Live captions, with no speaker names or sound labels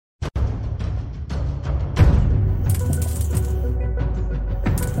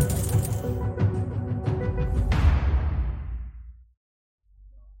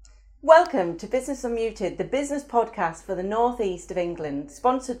Welcome to Business Unmuted, the business podcast for the North East of England,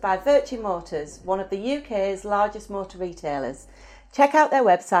 sponsored by Virtue Motors, one of the UK's largest motor retailers. Check out their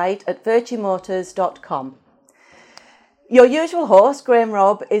website at virtuemotors.com. Your usual host, Graham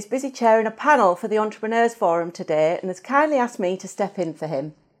Robb, is busy chairing a panel for the Entrepreneurs Forum today and has kindly asked me to step in for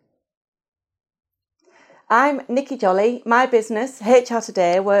him. I'm Nikki Jolly. My business, HR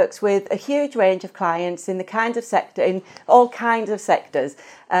Today, works with a huge range of clients in all kinds of sectors.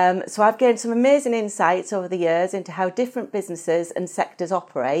 So I've gained some amazing insights over the years into how different businesses and sectors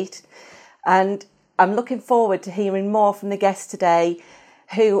operate. And I'm looking forward to hearing more from the guests today,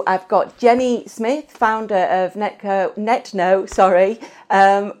 who I've got Jenny Smith, founder of NetKnow,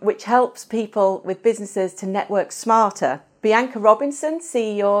 which helps people with businesses to network smarter. Bianca Robinson,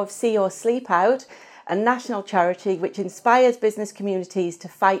 CEO of CEO Sleep Out, a national charity which inspires business communities to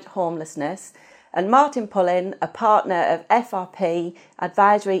fight homelessness, and Martin Pullin, a partner of FRP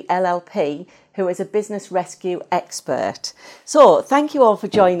Advisory LLP, who is a business rescue expert. So thank you all for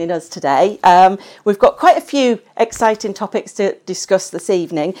joining us today. We've got quite a few exciting topics to discuss this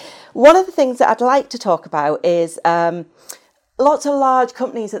evening. One of the things that I'd like to talk about is lots of large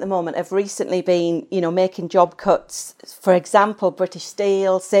companies at the moment have recently been, making job cuts. For example, British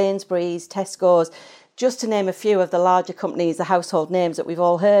Steel, Sainsbury's, Tesco's, just to name a few of the larger companies, the household names that we've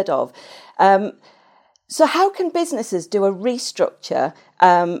all heard of. So how can businesses do a restructure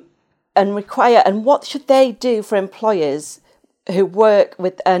and what should they do for employers who work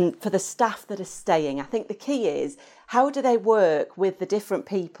with and for the staff that are staying? I think the key is, how do they work with the different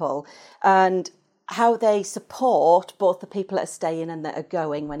people and how they support both the people that are staying and that are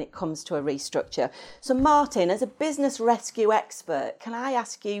going when it comes to a restructure. So Martin, as a business rescue expert, can I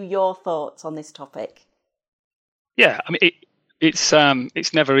ask you your thoughts on this topic? Yeah, I mean,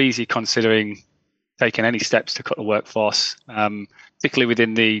 it's never easy considering taking any steps to cut the workforce, particularly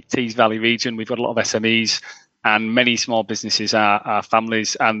within the Tees Valley region. We've got a lot of SMEs and many small businesses are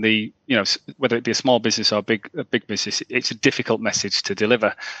families, and whether it be a small business or a big business, it's a difficult message to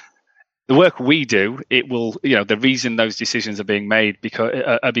deliver. The work we do, the reason those decisions are being made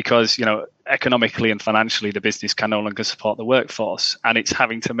because economically and financially the business can no longer support the workforce, and it's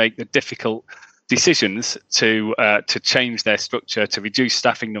having to make the difficult decisions to change their structure, to reduce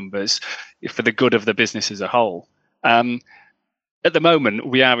staffing numbers for the good of the business as a whole. At the moment,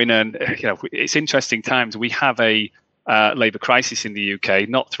 we are in it's interesting times. We have a labour crisis in the UK,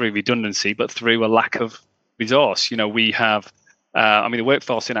 not through redundancy, but through a lack of resource. We have. The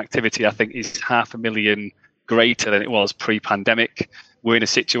workforce inactivity, I think, is 500,000 greater than it was pre-pandemic. We're in a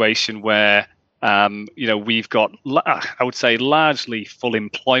situation where, we've got, I would say, largely full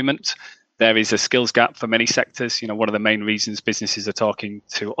employment. There is a skills gap for many sectors. One of the main reasons businesses are talking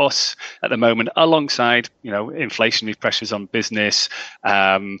to us at the moment, alongside, inflationary pressures on business,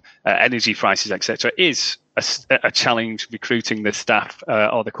 energy prices, etc., is a challenge recruiting the staff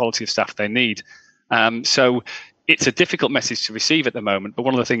or the quality of staff they need. So it's a difficult message to receive at the moment, but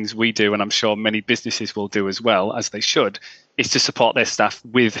one of the things we do, and I'm sure many businesses will do as well, as they should, is to support their staff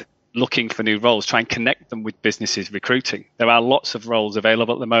with looking for new roles, try and connect them with businesses recruiting. There are lots of roles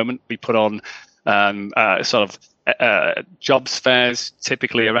available at the moment. We put on jobs fairs,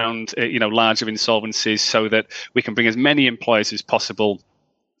 typically around larger insolvencies, so that we can bring as many employers as possible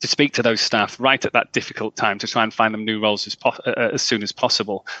to speak to those staff right at that difficult time to try and find them new roles as soon as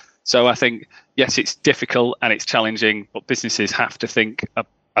possible. So I think, yes, it's difficult and it's challenging, but businesses have to think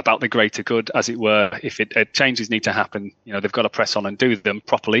about the greater good, as it were. If changes need to happen, they've got to press on and do them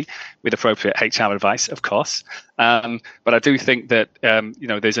properly with appropriate HR advice, of course. But I do think that,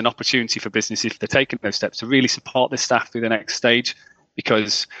 there's an opportunity for businesses, if they're taking those steps, to really support the staff through the next stage.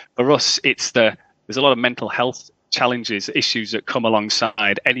 Because for us, there's a lot of mental health challenges, issues that come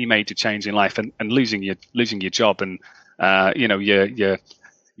alongside any major change in life, and losing your job and,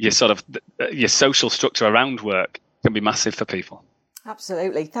 your social structure around work can be massive for people.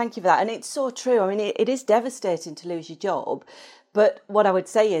 Absolutely. Thank you for that. And it's so true. I mean, it is devastating to lose your job. But what I would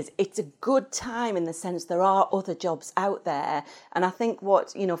say is it's a good time in the sense there are other jobs out there. And I think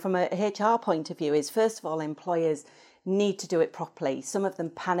what, from a HR point of view is, first of all, employers need to do it properly. Some of them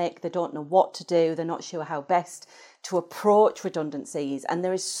panic. They don't know what to do. They're not sure how best to approach redundancies. And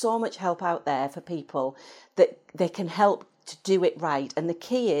there is so much help out there for people that they can help to do it right. And the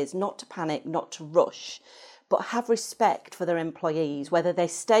key is not to panic, not to rush, but have respect for their employees, whether they're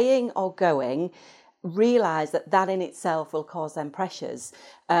staying or going. Realise that in itself will cause them pressures.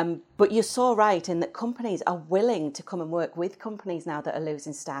 But you're so right in that companies are willing to come and work with companies now that are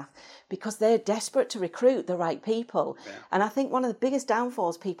losing staff because they're desperate to recruit the right people. Yeah. And I think one of the biggest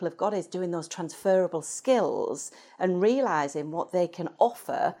downfalls people have got is doing those transferable skills and realising what they can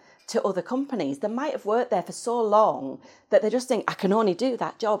offer to other companies. They might have worked there for so long that they just think, I can only do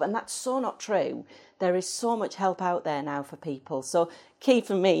that job. And that's so not true. There is so much help out there now for people. So key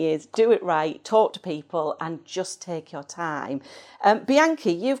for me is do it right, talk to people, and just take your time.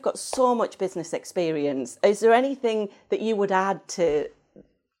 Bianchi, you've got so much business experience. Is there anything that you would add to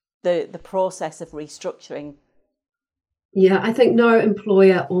the process of restructuring? Yeah, I think no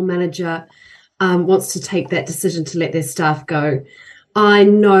employer or manager wants to take that decision to let their staff go. I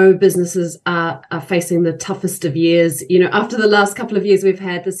know businesses are facing the toughest of years. You know, after the last couple of years we've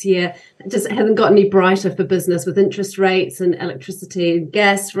had this year, it just hasn't got any brighter for business, with interest rates and electricity and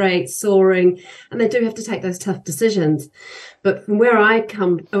gas rates soaring, and they do have to take those tough decisions. But from where I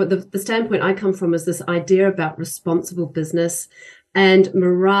come, the standpoint I come from is this idea about responsible business and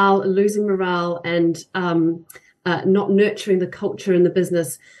losing morale and not nurturing the culture in the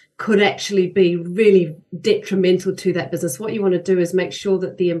business could actually be really detrimental to that business. What you want to do is make sure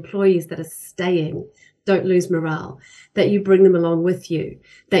that the employees that are staying don't lose morale, that you bring them along with you,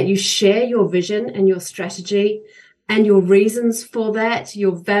 that you share your vision and your strategy and your reasons for that,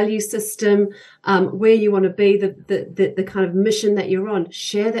 your value system, where you want to be, the kind of mission that you're on.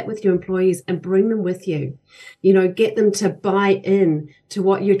 Share that with your employees and bring them with you. You know, get them to buy in to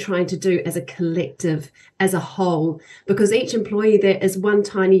what you're trying to do as a collective, as a whole, because each employee there is one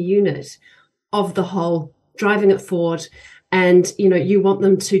tiny unit of the whole, driving it forward. And, you know, you want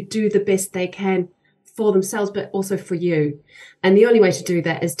them to do the best they can for themselves, but also for you. And the only way to do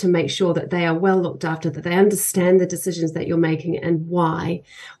that is to make sure that they are well looked after, that they understand the decisions that you're making and why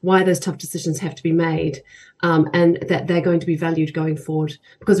those tough decisions have to be made, and that they're going to be valued going forward.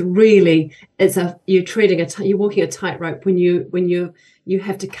 Because really, you're walking a tightrope when you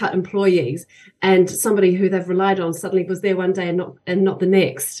have to cut employees, and somebody who they've relied on suddenly was there one day and not the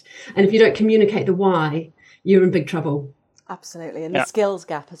next. And if you don't communicate the why, you're in big trouble. Absolutely. And the skills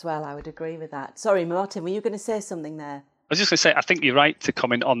gap as well, I would agree with that. Sorry, Martin, were you going to say something there? I was just going to say, I think you're right to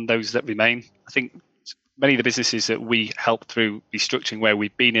comment on those that remain. I think many of the businesses that we help through restructuring, where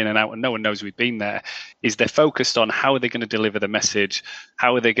we've been in and out and no one knows we've been there, is they're focused on how are they going to deliver the message,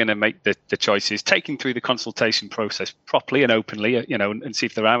 how are they going to make the choices, taking through the consultation process properly and openly, you know, and see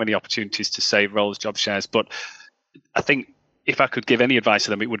if there are any opportunities to save roles, job shares. But I think if I could give any advice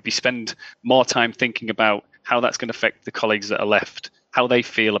to them, it would be spend more time thinking about how that's going to affect the colleagues that are left, how they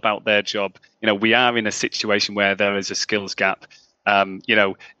feel about their job. You know, we are in a situation where there is a skills gap. You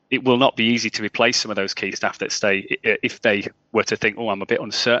know, it will not be easy to replace some of those key staff that stay if they were to think, oh, I'm a bit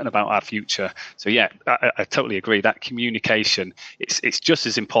uncertain about our future. So yeah, I totally agree. That communication, it's just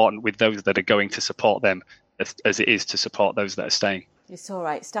as important with those that are going to support them as it is to support those that are staying. It's all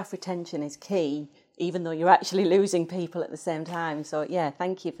right. Staff retention is key, even though you're actually losing people at the same time. So yeah,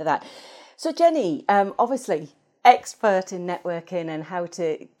 thank you for that. So Jenny, obviously expert in networking and how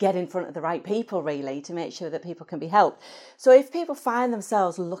to get in front of the right people, really, to make sure that people can be helped. So if people find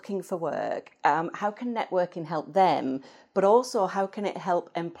themselves looking for work, how can networking help them? But also, how can it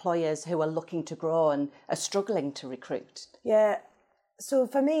help employers who are looking to grow and are struggling to recruit? Yeah. So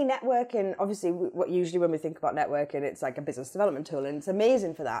for me, networking, obviously, usually when we think about networking, it's like a business development tool, and it's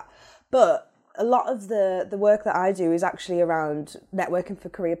amazing for that. But a lot of the work that I do is actually around networking for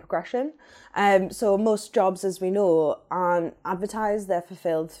career progression. So most jobs, as we know, aren't advertised. They're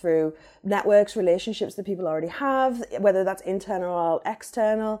fulfilled through networks, relationships that people already have, whether that's internal or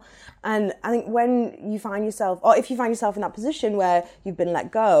external. And I think when you find yourself, or if you find yourself in that position where you've been let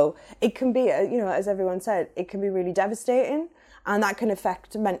go, it can be, you know, as everyone said, it can be really devastating. And that can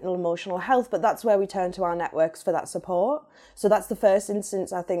affect mental, emotional health, but that's where we turn to our networks for that support. So that's the first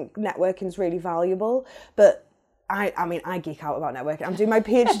instance. I think networking is really valuable, but I mean, I geek out about networking. I'm doing my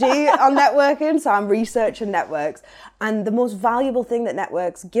PhD on networking, so I'm researching networks. And the most valuable thing that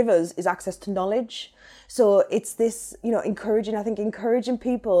networks give us is access to knowledge. So it's this, you know, encouraging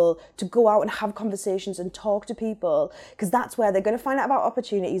people to go out and have conversations and talk to people, because that's where they're going to find out about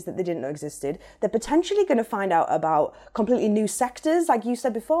opportunities that they didn't know existed. They're potentially going to find out about completely new sectors. Like you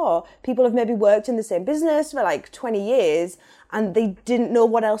said before, people have maybe worked in the same business for like 20 years and they didn't know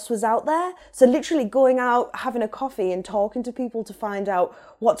what else was out there. So literally going out, having a coffee and talking to people to find out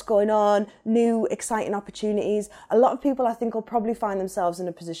what's going on, new exciting opportunities. A lot of people, I think, will probably find themselves in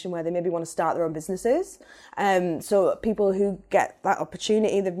a position where they maybe want to start their own businesses. So people who get that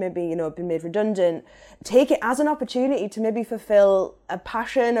opportunity, they've maybe, you know, been made redundant, take it as an opportunity to maybe fulfill a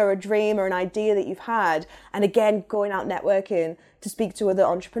passion or a dream or an idea that you've had. And again, going out networking to speak to other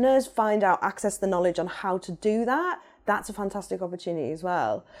entrepreneurs, find out, access the knowledge on how to do that. that's a fantastic opportunity as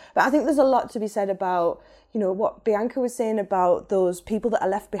well. But I think there's a lot to be said about, what Bianca was saying about those people that are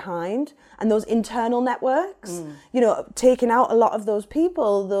left behind and those internal networks, taking out a lot of those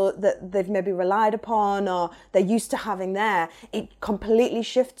people that they've maybe relied upon or they're used to having there. It completely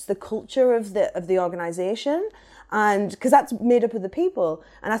shifts the culture of the organization. And because that's made up of the people.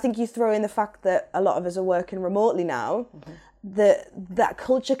 And I think you throw in the fact that a lot of us are working remotely now, that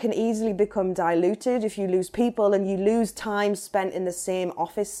culture can easily become diluted if you lose people and you lose time spent in the same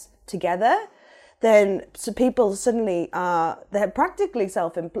office together. Then so people suddenly they're practically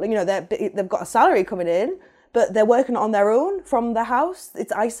self-employed. They've got a salary coming in, but they're working on their own from the house.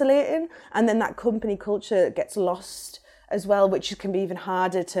 It's isolating, and then that company culture gets lost as well, which can be even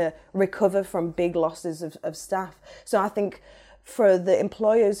harder to recover from big losses of staff. So I think for the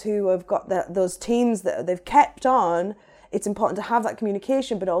employers who have got those teams that they've kept on, it's important to have that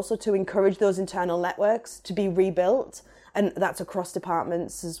communication, but also to encourage those internal networks to be rebuilt. And that's across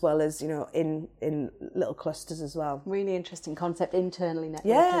departments as well as, in little clusters as well. Really interesting concept, internally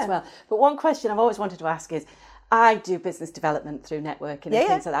network as well. But one question I've always wanted to ask is, I do business development through networking and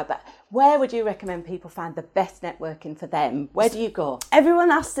things like that, but where would you recommend people find the best networking for them? Where do you go?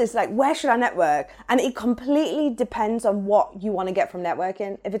 Everyone asks this, where should I network? And it completely depends on what you want to get from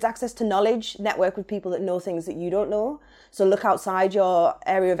networking. If it's access to knowledge, network with people that know things that you don't know. So look outside your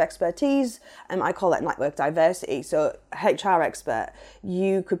area of expertise, and I call that network diversity. So HR expert,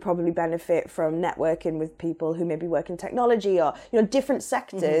 you could probably benefit from networking with people who maybe work in technology or, different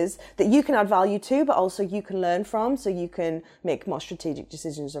sectors that you can add value to, but also you can learn from, so you can make more strategic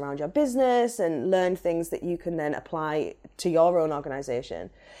decisions around your business and learn things that you can then apply to your own organization.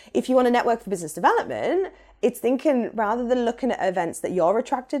 If you want to network for business development, it's thinking, rather than looking at events that you're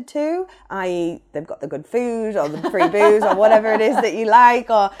attracted to, i.e. they've got the good food or the free booze or whatever it is that you like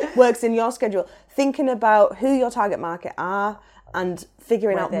or works in your schedule, thinking about who your target market are and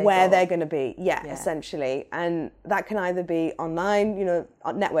figuring out where they're going to be, essentially. And that can either be online,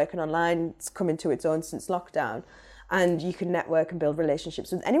 networking online, it's come into its own since lockdown. And you can network and build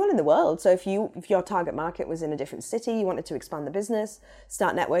relationships with anyone in the world. So if your target market was in a different city, you wanted to expand the business,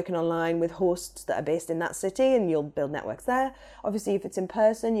 start networking online with hosts that are based in that city, and you'll build networks there. Obviously, if it's in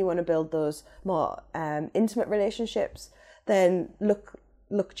person, you want to build those more intimate relationships, then look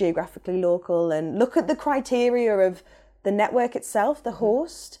geographically local and look at the criteria of the network itself, the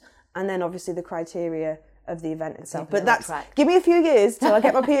host, and then obviously the criteria of the event itself. But give me a few years till I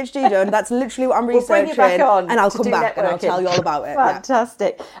get my PhD done. That's literally what I'm researching, and I'll come back and I'll tell you all about it.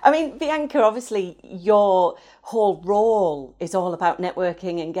 Fantastic. Yeah. I mean, Bianca, obviously your whole role is all about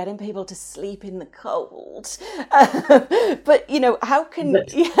networking and getting people to sleep in the cold. But how can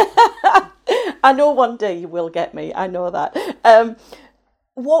I know one day you will get me. I know that.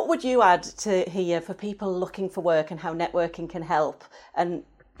 What would you add to here for people looking for work and how networking can help? And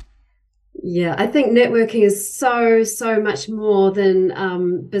yeah, I think networking is so much more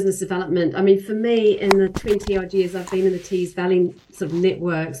than business development. I mean, for me, in the 20 odd years I've been in the Tees Valley sort of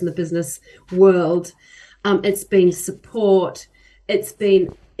networks in the business world, it's been support, it's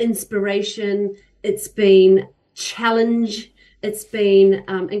been inspiration, it's been challenge, it's been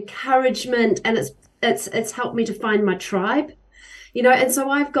encouragement, and it's helped me to find my tribe. And so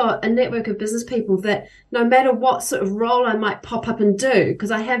I've got a network of business people that no matter what sort of role I might pop up and do,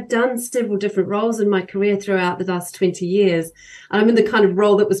 because I have done several different roles in my career throughout the last 20 years. I'm in the kind of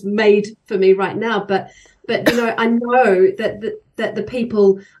role that was made for me right now. But I know that the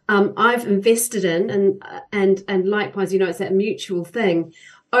people I've invested in and likewise, it's that mutual thing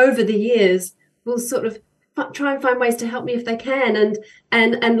over the years will sort of try and find ways to help me if they can.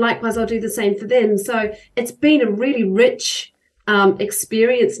 And likewise, I'll do the same for them. So it's been a really rich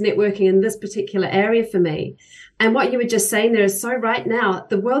experience networking in this particular area for me. And what you were just saying there is so right now.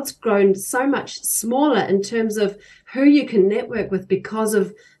 The world's grown so much smaller in terms of who you can network with because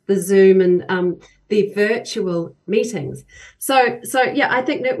of the Zoom and the virtual meetings. So yeah, I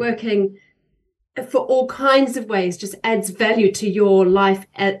think networking for all kinds of ways just adds value to your life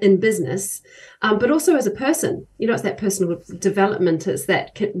in business, but also as a person. It's that personal development. It's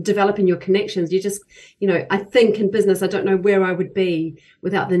that developing your connections. You just, I think in business, I don't know where I would be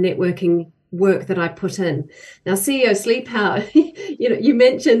without the networking work that I put in. Now, CEO Sleep Out, you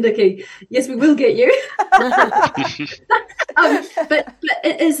mentioned, Nikki, yes, we will get you. But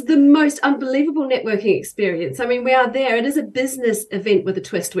it is the most unbelievable networking experience. I mean, we are there. It is a business event with a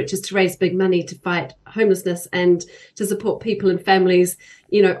twist, which is to raise big money to fight homelessness and to support people and families,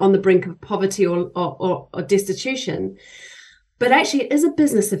 on the brink of poverty or destitution. But actually, it is a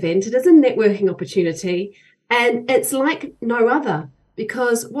business event. It is a networking opportunity, and it's like no other.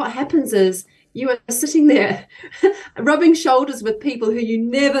 Because what happens is you are sitting there rubbing shoulders with people who you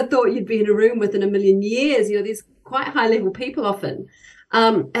never thought you'd be in a room with in a million years. These quite high level people often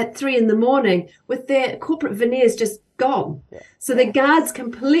at 3 a.m. with their corporate veneers just gone. Yeah. So their guards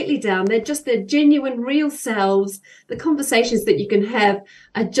completely down. They're just their genuine, real selves. The conversations that you can have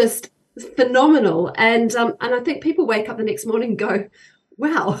are just phenomenal. And I think people wake up the next morning and go,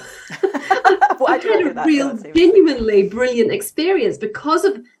 wow, I've had a real, genuinely brilliant experience because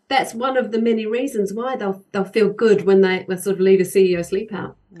of that's one of the many reasons why they'll feel good when they sort of leave a CEO Sleep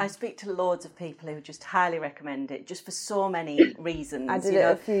Out. I speak to loads of people who just highly recommend it, just for so many reasons. I did it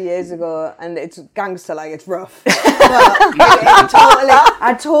a few years ago, and it's gangster, like it's rough. But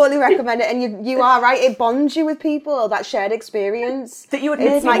I totally recommend it, and you are right. It bonds you with people. That shared experience that you would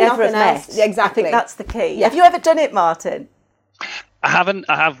maybe never have met. Exactly. I think that's the key. Yeah. Have you ever done it, Martin? I haven't.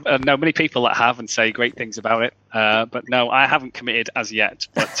 I have know many people that have and say great things about it, but no, I haven't committed as yet.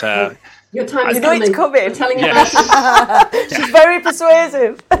 But your time is coming. It's coming. I'm telling you, she's very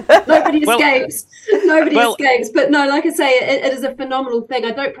persuasive. Nobody escapes. Nobody escapes. But no, like I say, it is a phenomenal thing.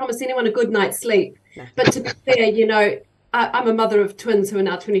 I don't promise anyone a good night's sleep, but to be fair, I'm a mother of twins who are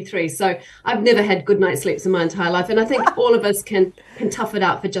now 23, so I've never had good night's sleeps in my entire life. And I think all of us can tough it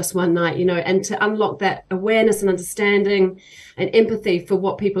out for just one night, and to unlock that awareness and understanding and empathy for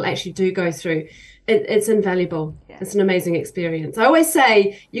what people actually do go through. It's invaluable. Yeah. It's an amazing experience. I always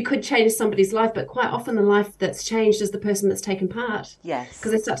say you could change somebody's life, but quite often the life that's changed is the person that's taken part. Yes.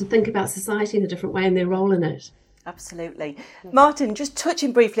 Because they start to think about society in a different way and their role in it. Absolutely. Martin, just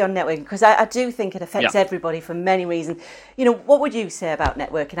touching briefly on networking, because I do think it affects everybody for many reasons. What would you say about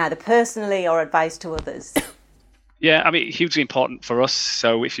networking, either personally or advice to others? Yeah, I mean, hugely important for us.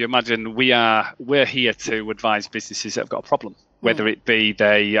 So if you imagine we're here to advise businesses that have got a problem, whether it be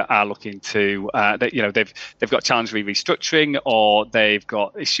they are looking to, they've got challenge with restructuring, or they've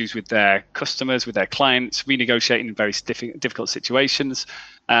got issues with their customers, with their clients, renegotiating in very difficult situations.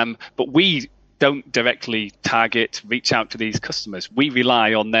 But we don't directly reach out to these customers. We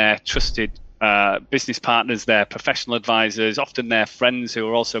rely on their trusted business partners, their professional advisors, often their friends who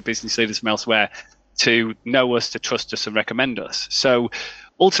are also business leaders from elsewhere, to know us, to trust us and recommend us. So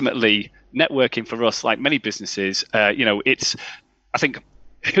ultimately, networking for us, like many businesses, it's, I think,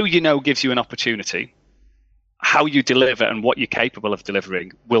 who gives you an opportunity. How you deliver and what you're capable of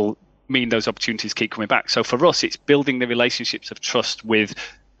delivering will mean those opportunities keep coming back. So for us, it's building the relationships of trust with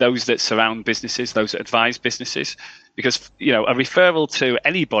those that surround businesses, those that advise businesses, because a referral to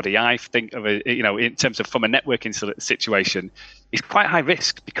anybody, I think of in terms of from a networking situation, is quite high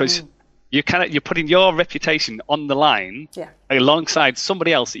risk, because you're putting your reputation on the line alongside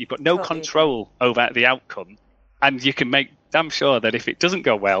somebody else that you've got no control over the outcome, and you can make damn sure that if it doesn't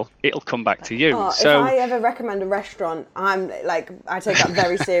go well, it'll come back to you. If I ever recommend a restaurant, I take that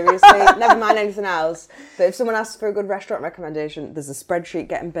very seriously. Never mind anything else. But if someone asks for a good restaurant recommendation, there's a spreadsheet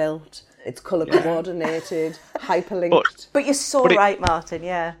getting built. It's colour coordinated, hyperlinked. But you're so right, Martin.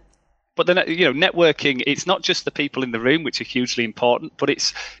 Yeah. But then, networking, it's not just the people in the room, which are hugely important, but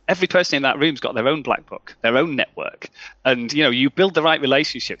it's every person in that room's got their own black book, their own network. And, you build the right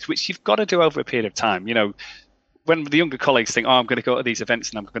relationships, which you've got to do over a period of time. When the younger colleagues think, I'm going to go to these events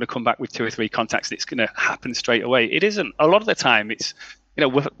and I'm going to come back with 2 or 3 contacts, it's going to happen straight away. It isn't. A lot of the time, it's,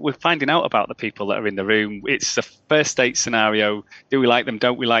 we're finding out about the people that are in the room. It's the first date scenario. Do we like them?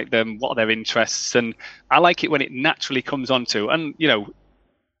 Don't we like them? What are their interests? And I like it when it naturally comes onto, and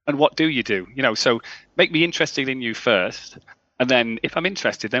what do you do? So make me interested in you first. And then if I'm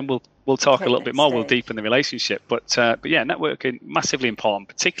interested, then we'll talk a little bit more. We'll deepen the relationship. But yeah, networking, massively important,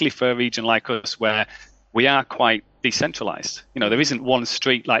 particularly for a region like us where we are quite decentralized. There isn't one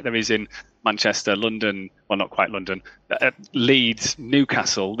street like there is in Manchester, London, well, not quite London, Leeds,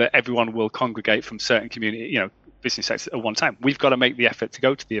 Newcastle, that everyone will congregate from certain community, business sectors at one time. We've got to make the effort to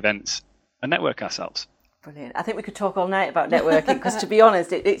go to the events and network ourselves. Brilliant. I think we could talk all night about networking, because to be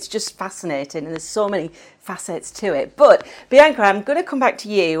honest, it's just fascinating and there's so many facets to it. But Bianca, I'm going to come back to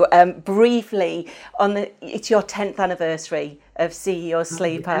you briefly on it's your 10th anniversary of CEO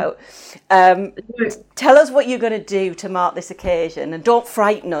Sleep Out. Tell us what you're going to do to mark this occasion, and don't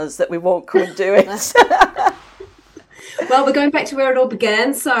frighten us that we won't come and do it. Well, we're going back to where it all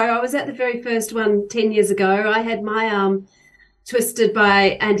began. So I was at the very first one 10 years ago. I had my arm twisted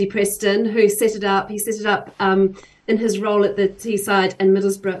by Andy Preston, who set it up. He set it up in his role at the Teesside and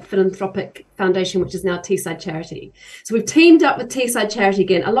Middlesbrough Philanthropic Foundation, which is now Teesside Charity. So we've teamed up with Teesside Charity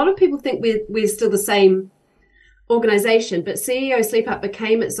again. A lot of people think we're still the same organisation, but CEO Sleep Out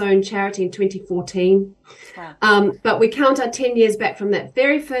became its own charity in 2014. Wow. But we count our 10 years back from that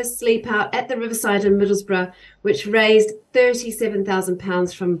very first Sleep Out at the Riverside in Middlesbrough, which raised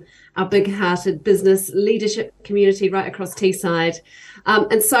 £37,000 from our big-hearted business leadership community right across Teesside.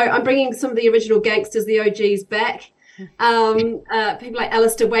 And so I'm bringing some of the original gangsters, the OGs, back. People like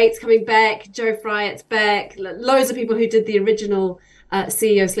Alistair Waite's coming back, Joe Fryatt's back, loads of people who did the original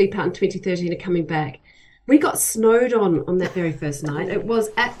CEO Sleep Out in 2013 are coming back. We got snowed on that very first night. It was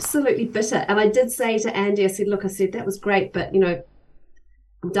absolutely bitter. And I did say to Andy, I said, that was great, but, I'm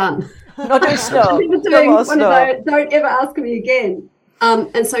done. Not doing snow. Don't ever ask me again.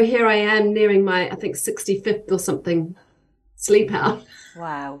 And so here I am nearing my, I think, 65th or something Sleep Out.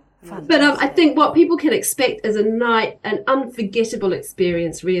 Wow. Fantastic. But I think what people can expect is an unforgettable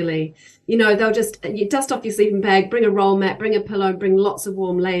experience, really. They'll you dust off your sleeping bag, bring a roll mat, bring a pillow, bring lots of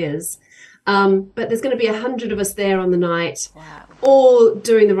warm layers. But there's going to be 100 of us there on the night, wow, all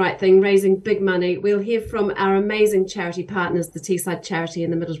doing the right thing, raising big money. We'll hear from our amazing charity partners, the Teesside Charity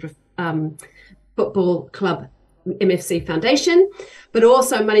and the Middlesbrough Football Club MFC Foundation, but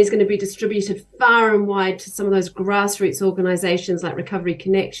also money is going to be distributed far and wide to some of those grassroots organisations like Recovery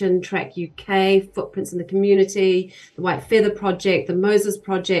Connection, Track UK, Footprints in the Community, the White Feather Project, the Moses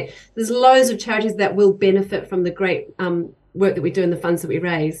Project. There's loads of charities that will benefit from the great work that we do and the funds that we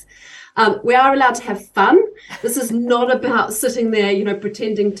raise. We are allowed to have fun. This is not about sitting there,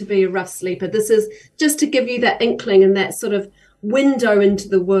 pretending to be a rough sleeper. This is just to give you that inkling and that sort of window into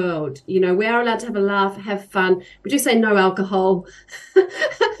the world. We are allowed to have a laugh, have fun. We do say no alcohol.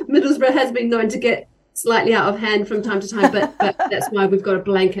 Middlesbrough has been known to get slightly out of hand from time to time, but that's why we've got a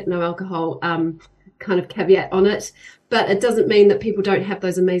blanket no alcohol kind of caveat on it. But it doesn't mean that people don't have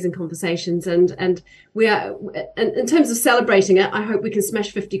those amazing conversations. And we are, in terms of celebrating it, I hope we can smash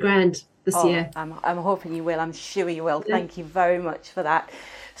 50 grand this year. I'm hoping you will. I'm sure you will. Yeah. Thank you very much for that.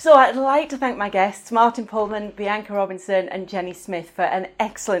 So I'd like to thank my guests, Martin Pullman, Bianca Robinson and Jenny Smith, for an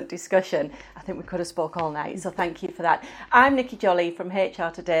excellent discussion. I think we could have spoke all night, so thank you for that. I'm Nikki Jolly from HR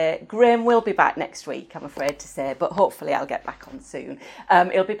Today. Graham will be back next week, I'm afraid to say, but hopefully I'll get back on soon.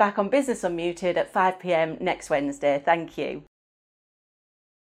 He'll be back on Business Unmuted at 5 p.m. next Wednesday. Thank you.